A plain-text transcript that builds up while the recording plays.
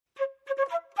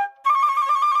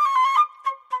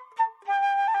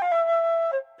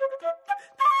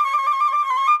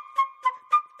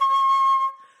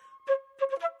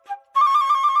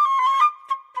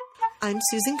I'm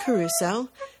Susan Caruso,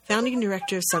 founding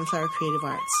director of Sunflower Creative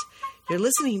Arts. You're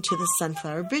listening to the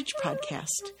Sunflower Bridge podcast,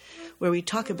 where we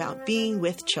talk about being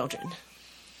with children.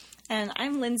 And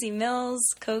I'm Lindsay Mills,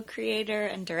 co-creator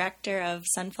and director of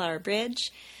Sunflower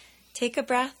Bridge. Take a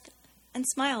breath and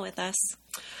smile with us.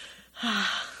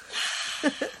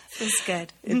 Feels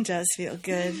good. It does feel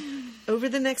good. Over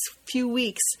the next few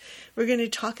weeks, we're going to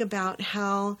talk about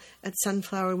how at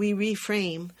Sunflower we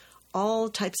reframe all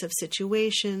types of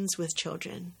situations with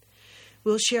children.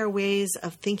 We'll share ways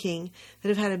of thinking that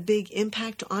have had a big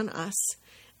impact on us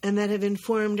and that have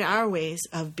informed our ways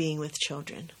of being with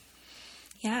children.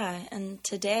 Yeah, and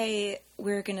today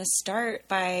we're going to start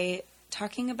by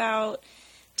talking about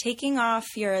taking off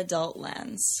your adult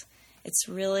lens. It's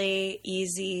really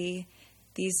easy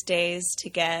these days to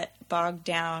get bogged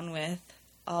down with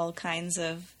all kinds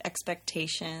of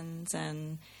expectations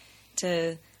and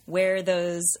to wear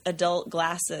those adult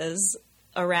glasses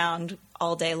around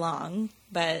all day long.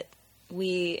 But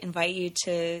we invite you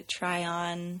to try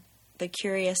on the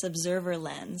curious observer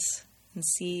lens and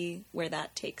see where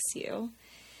that takes you.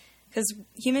 Because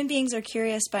human beings are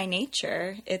curious by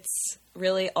nature. It's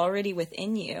really already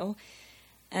within you.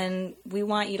 And we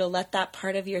want you to let that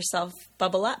part of yourself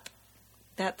bubble up.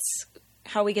 That's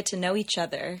how we get to know each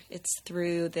other. It's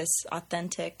through this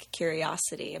authentic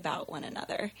curiosity about one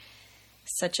another.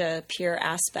 Such a pure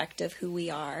aspect of who we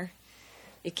are.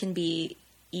 It can be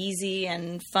easy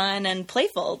and fun and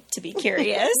playful to be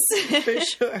curious. For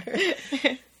sure.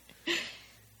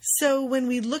 So when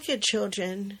we look at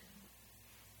children,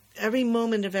 every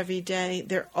moment of every day,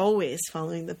 they're always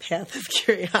following the path of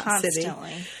curiosity.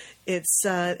 Constantly.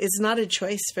 It's not a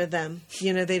choice for them.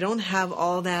 You know, they don't have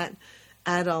all that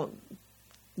adult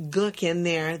gook in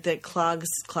there that clogs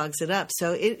it up.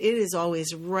 So it is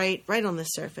always right on the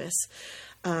surface,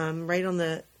 right on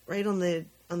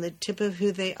the tip of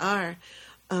who they are.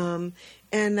 And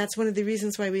that's one of the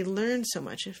reasons why we learn so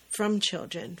much from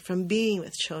children, from being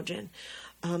with children,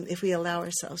 if we allow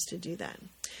ourselves to do that.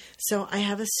 So I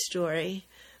have a story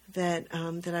that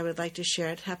I would like to share.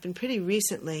 It happened pretty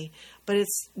recently, but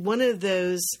it's one of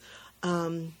those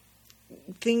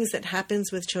things that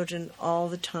happens with children all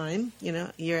the time, you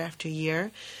know, year after year.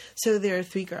 So there are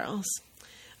 3 girls.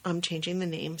 I'm changing the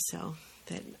name so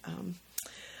that,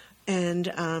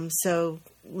 so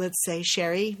let's say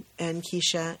Sherry and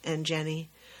Keisha and Jenny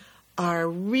are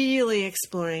really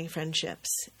exploring friendships.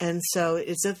 And so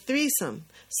it's a threesome.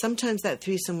 Sometimes that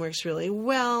threesome works really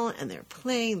well and they're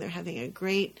playing, they're having a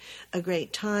great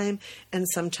time. And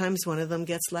sometimes one of them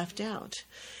gets left out.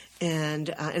 And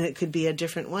it could be a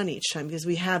different one each time because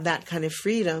we have that kind of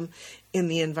freedom in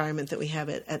the environment that we have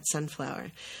at Sunflower.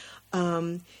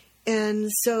 And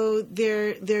so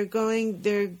they're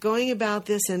going about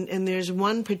this, and there's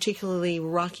one particularly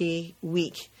rocky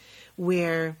week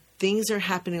where things are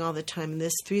happening all the time, and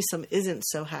this threesome isn't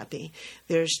so happy.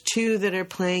 There's 2 that are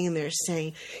playing, and they're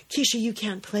saying, "Keisha, you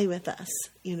can't play with us,"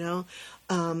 you know.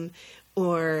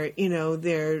 Or, you know,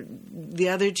 the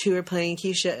other 2 are playing,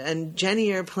 Keisha and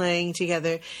Jenny are playing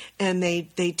together, and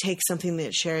they take something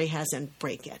that Sherry has and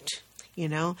break it, you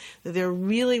know. They're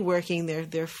really working,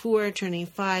 they're 4 turning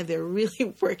 5, they're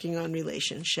really working on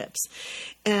relationships.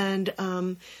 And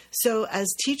so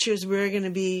as teachers, we're going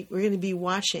to be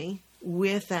watching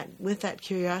with that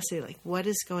curiosity, like what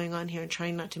is going on here, and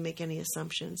trying not to make any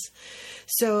assumptions.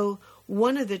 So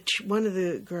one of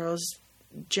the girls,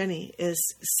 Jenny, is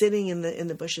sitting in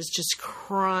the bushes, just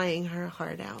crying her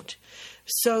heart out,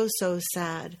 so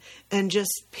sad, and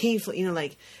just painful. You know,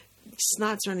 like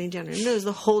snot's running down her nose.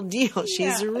 The whole deal.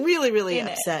 She's really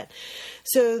upset.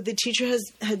 So the teacher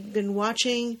had been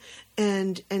watching,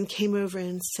 and came over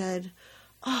and said,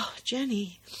 "Oh,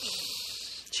 Jenny."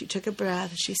 She took a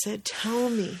breath. She said, "Tell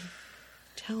me."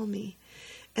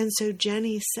 And so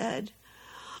Jenny said,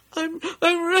 I'm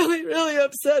really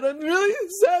upset. I'm really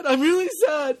sad. I'm really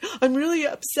sad. I'm really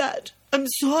upset. I'm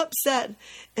so upset."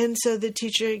 And so the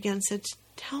teacher again said,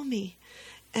 "Tell me."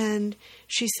 And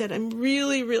she said, "I'm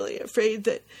really afraid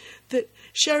that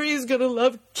Sherry is going to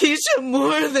love Keisha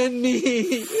more than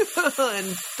me."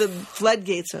 And the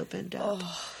floodgates opened up.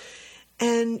 Oh.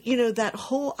 And, you know, that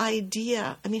whole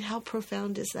idea, I mean, how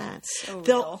profound is that? So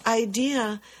the real.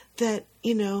 idea that,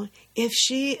 you know, if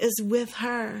she is with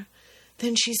her,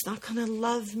 then she's not going to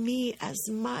love me as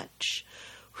much.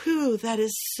 Whew, that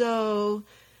is so,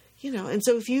 you know. And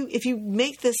so if you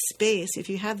make this space, if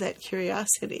you have that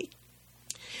curiosity,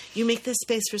 you make this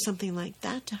space for something like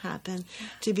that to happen,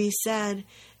 to be said,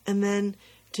 and then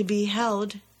to be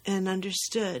held and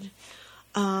understood.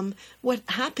 What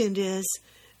happened is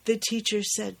the teacher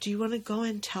said, "Do you want to go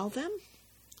and tell them?"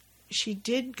 she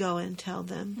did go and tell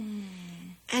them.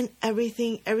 And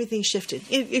everything shifted.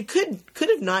 It could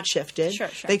have not shifted. Sure.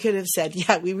 They could have said,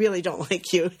 yeah, we really don't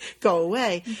like you, go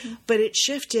away. But it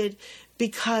shifted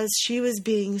because she was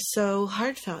being so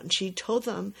heartfelt, and she told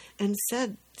them and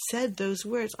said those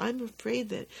words, I'm afraid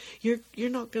that you're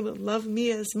not going to love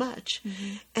me as much.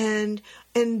 And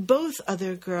both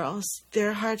other girls,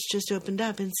 their hearts just opened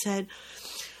up and said,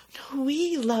 no,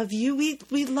 we love you.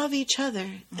 We love each other.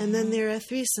 And then they're a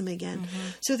threesome again.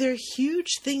 So there are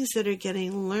huge things that are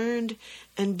getting learned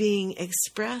and being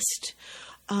expressed.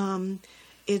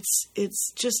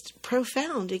 It's just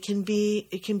profound. It can be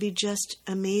just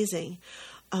amazing.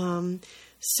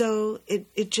 So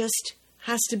it just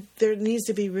there needs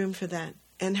to be room for that.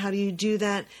 And how do you do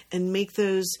that and make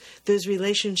those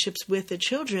relationships with the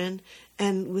children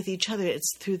and with each other?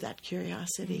 It's through that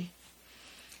curiosity.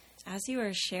 As you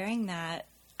were sharing that,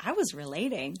 I was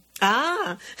relating.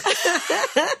 I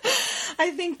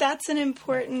think that's an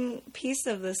important piece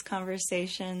of this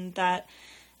conversation, that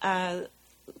that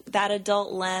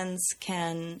adult lens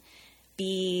can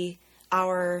be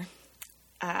our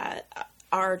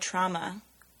trauma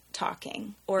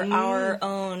talking, or our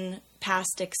own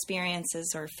past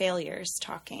experiences or failures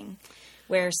talking,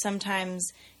 where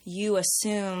sometimes you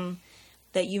assume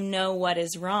that you know what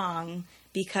is wrong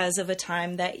because of a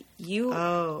time that you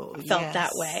felt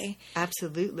that way.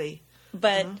 Absolutely.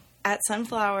 But at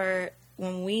Sunflower,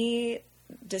 when we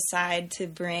decide to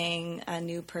bring a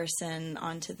new person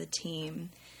onto the team,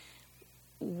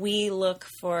 we look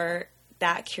for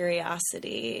that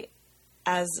curiosity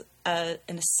as an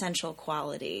essential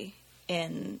quality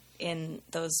in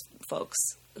those folks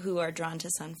who are drawn to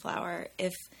Sunflower.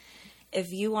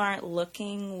 If you aren't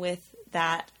looking with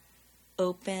that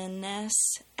openness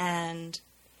and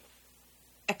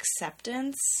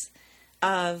acceptance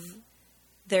of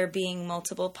there being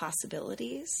multiple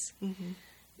possibilities,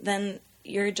 then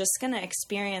you're just going to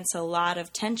experience a lot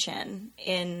of tension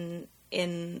in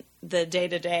the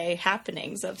day-to-day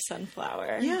happenings of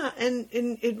Sunflower. Yeah, and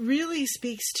it really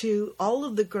speaks to all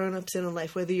of the grown-ups in a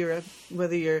life, whether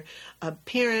you're a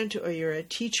parent or you're a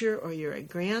teacher or you're a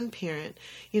grandparent.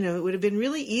 You know, it would have been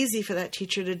really easy for that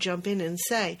teacher to jump in and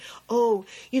say, oh,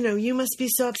 you know, you must be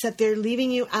so upset. They're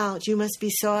leaving you out. You must be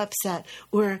so upset.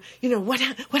 Or, you know, what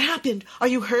happened? Are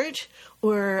you hurt?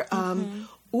 Or,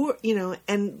 or, you know,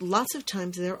 and lots of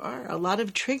times there are a lot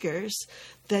of triggers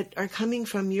that are coming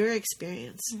from your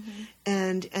experience,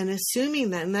 and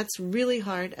assuming that, and that's really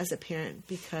hard as a parent,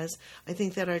 because I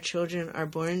think that our children are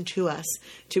born to us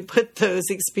to put those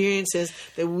experiences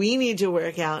that we need to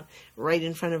work out right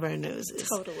in front of our noses.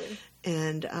 Totally.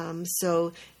 And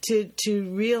so to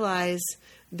realize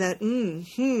that,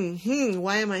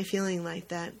 why am I feeling like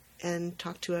that? And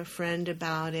talk to a friend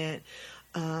about it.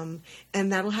 And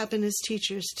that'll happen as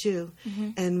teachers too.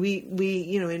 And we,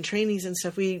 you know, in trainings and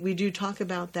stuff, we do talk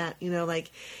about that, you know,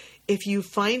 like if you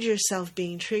find yourself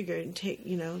being triggered,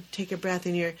 take a breath,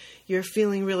 and you're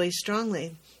feeling really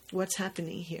strongly, what's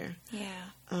happening here? Yeah.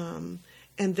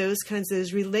 And those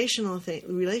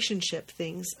relationship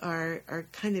things are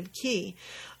kind of key.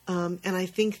 And I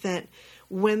think that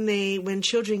when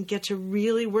children get to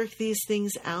really work these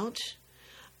things out,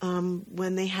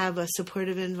 when they have a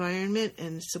supportive environment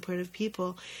and supportive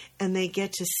people, and they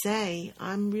get to say,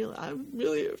 I'm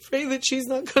really afraid that she's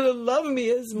not going to love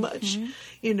me as much,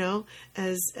 you know,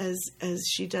 as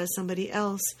she does somebody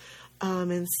else,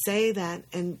 and say that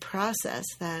and process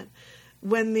that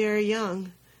when they're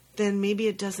young, then maybe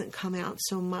it doesn't come out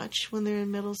so much when they're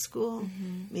in middle school.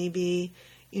 Maybe,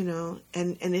 you know,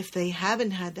 and if they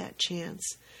haven't had that chance,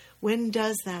 when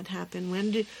does that happen?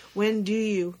 When do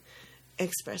you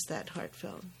express that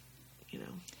heartfelt, you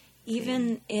know?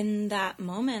 Even in that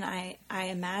moment, I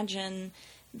imagine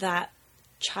that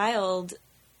child,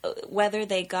 whether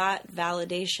they got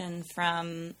validation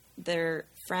from their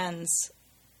friends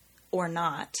or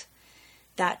not,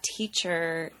 that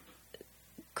teacher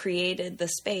created the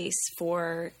space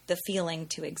for the feeling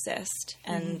to exist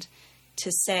and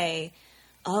to say,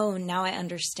 oh, now I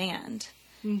understand.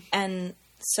 And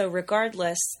so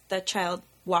regardless, that child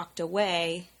walked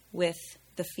away with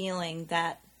the feeling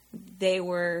that they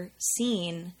were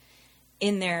seen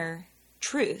in their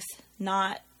truth,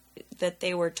 not that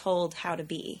they were told how to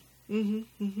be.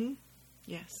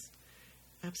 Yes,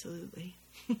 absolutely.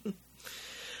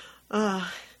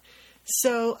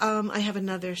 So I have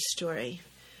another story.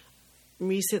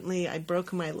 Recently, I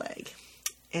broke my leg,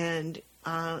 and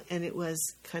it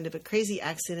was kind of a crazy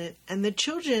accident, and the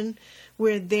children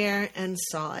were there and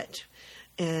saw it.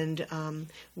 And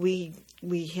we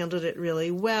handled it really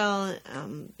well,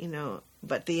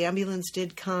 but the ambulance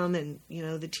did come, and,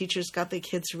 the teachers got the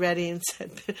kids ready and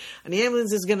said, an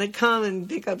ambulance is going to come and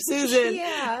pick up Susan.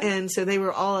 Yeah. And so they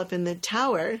were all up in the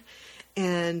tower,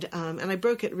 and I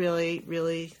broke it really,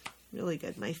 really, really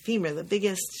good. My femur,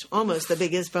 almost the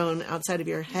biggest bone outside of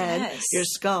your head, Yes. your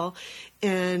skull.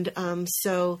 And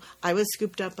so I was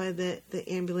scooped up by the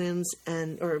ambulance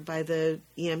or by the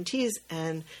EMTs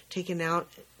and taken out,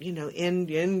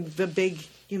 in the big,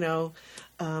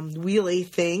 wheelie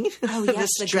thing. Oh, yes,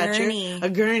 the stretcher. a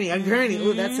gurney. A gurney.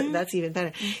 Oh, that's even better.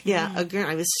 Mm-hmm. Yeah, a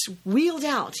gurney. I was wheeled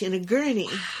out in a gurney.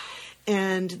 Wow.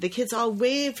 And the kids all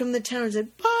waved from the tower and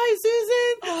said, "Bye,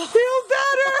 Susan. Feel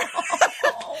better."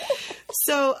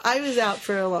 So I was out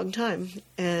for a long time.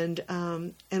 And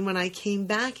when I came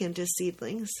back into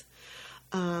Seedlings,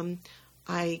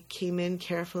 I came in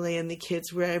carefully, and the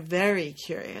kids were very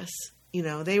curious.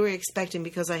 They were expecting,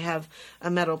 because I have a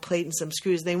metal plate and some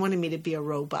screws, they wanted me to be a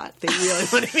robot. They really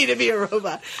wanted me to be a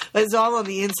robot. It was all on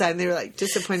the inside, and they were like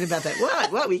disappointed about that.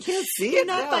 What? We can't see You're it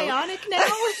not now. bionic now?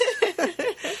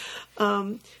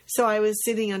 So I was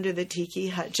sitting under the tiki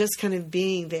hut, just kind of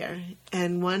being there.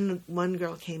 And one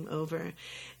girl came over,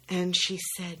 and she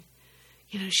said,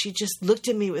 she just looked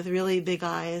at me with really big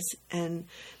eyes, and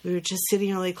we were just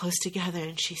sitting really close together.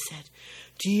 And she said,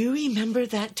 "Do you remember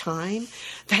that time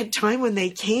when they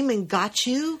came and got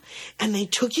you and they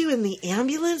took you in the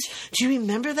ambulance? Do you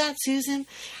remember that, Susan?"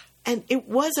 And it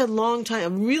was a long time, a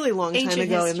really long time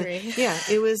ago. History.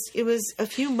 It was a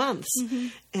few months. Mm-hmm.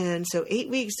 And so 8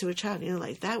 weeks to a child,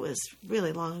 that was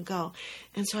really long ago.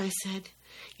 And so I said,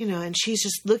 and she's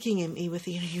just looking at me with,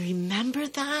 "You remember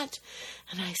that?"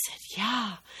 And I said,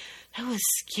 "Yeah, that was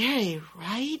scary,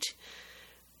 right?"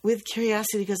 With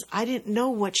curiosity, because I didn't know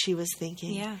what she was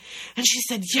thinking. Yeah. And she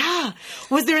said, "Yeah,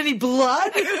 was there any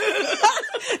blood?"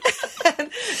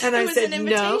 and I was said, an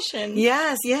 "No." invitation.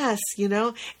 Yes,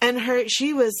 and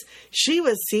she was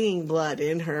seeing blood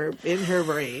in her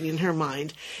brain, in her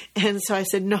mind. And so I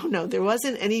said, no, there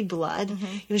wasn't any blood.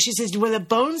 Mm-hmm. She says, "Were the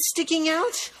bones sticking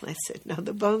out?" I said, "No,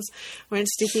 the bones weren't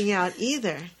sticking out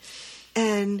either."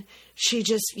 And she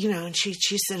just, and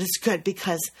she said, "It's good,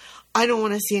 because I don't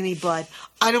want to see any blood.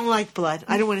 I don't like blood.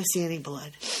 I don't want to see any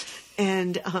blood."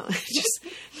 And just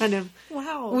kind of,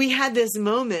 wow. We had this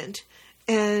moment,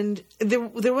 and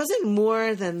there wasn't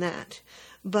more than that.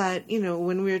 But,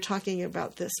 when we were talking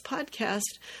about this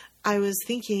podcast, I was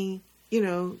thinking,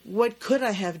 what could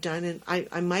I have done? And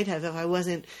I might have, if I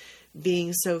wasn't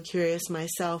being so curious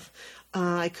myself.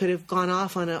 I could have gone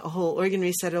off on a whole organ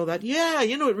recital about,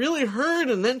 it really hurt,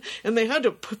 and they had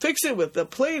to fix it with the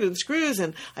plate and screws,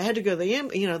 and I had to go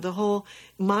to the whole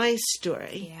my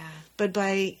story. Yeah. But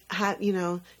by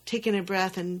taking a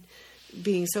breath and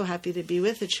being so happy to be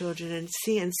with the children and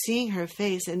seeing her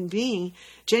face and being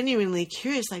genuinely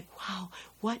curious, like, wow,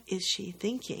 what is she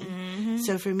thinking? Mm-hmm.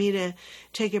 So for me to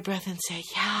take a breath and say,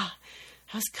 "Yeah,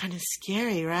 that was kind of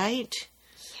scary, right?"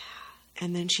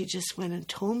 And then she just went and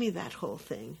told me that whole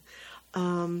thing.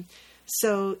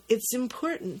 So it's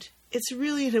important. It's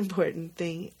really an important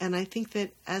thing. And I think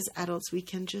that as adults, we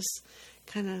can just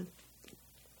kind of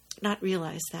not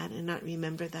realize that and not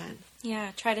remember that.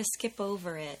 Yeah, try to skip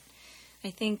over it. I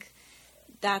think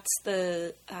that's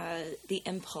the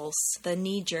impulse, the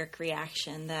knee-jerk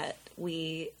reaction that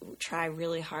we try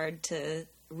really hard to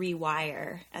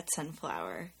rewire at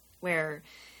Sunflower, where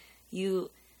you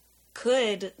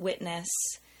could witness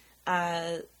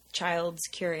a child's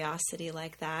curiosity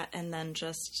like that and then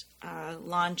just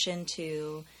launch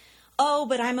into, "Oh,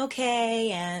 but I'm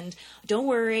okay, and don't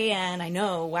worry, and I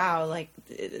know, wow, like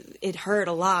it hurt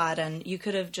a lot," and you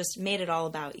could have just made it all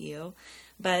about you.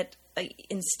 But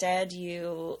instead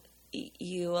you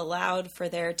allowed for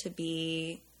there to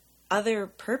be other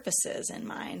purposes in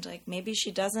mind. Like maybe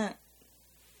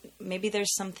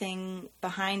there's something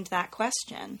behind that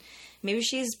question. Maybe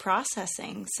she's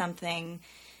processing something.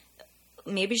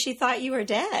 Maybe she thought you were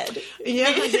dead.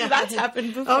 Yeah. That's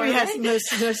happened before. Oh, yes, right?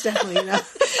 most definitely. No.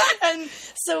 And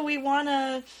so we want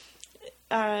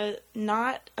to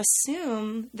not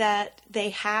assume that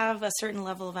they have a certain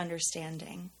level of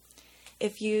understanding.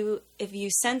 If you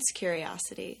sense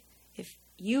curiosity, if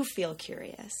you feel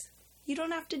curious, you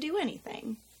don't have to do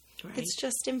anything. Right. It's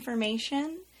just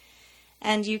information,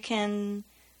 and you can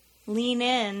lean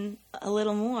in a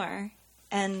little more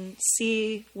and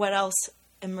see what else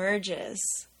emerges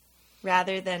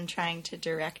rather than trying to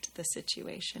direct the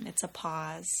situation. It's a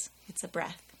pause. It's a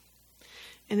breath.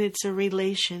 And it's a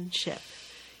relationship.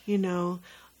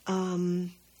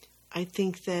 I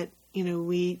think that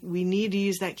we need to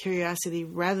use that curiosity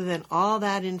rather than all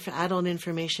that adult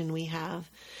information we have.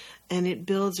 And it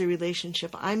builds a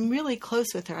relationship. I'm really close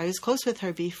with her. I was close with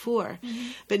her before.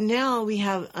 But now we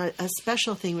have a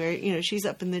special thing where, she's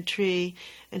up in the tree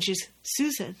and she's,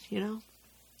 Susan, and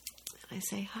I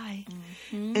say hi.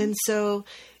 And so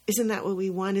isn't that what we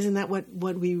want? Isn't that what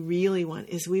we really want?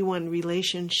 Is we want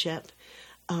relationship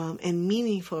and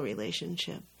meaningful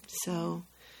relationship. So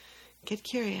get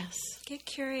curious. Get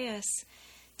curious.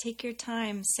 Take your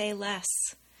time. Say less.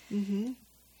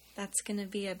 That's going to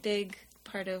be a big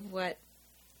part of what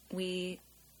we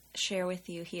share with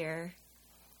you here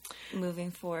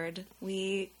moving forward.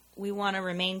 We want to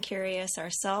remain curious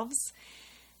ourselves,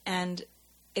 and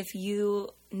if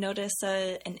you notice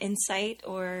an insight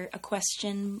or a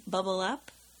question bubble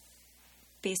up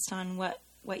based on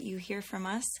what you hear from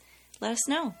us, let us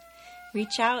know.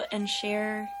 Reach out and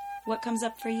share what comes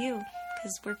up for you,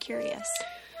 because we're curious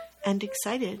and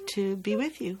excited to be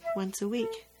with you once a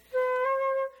week.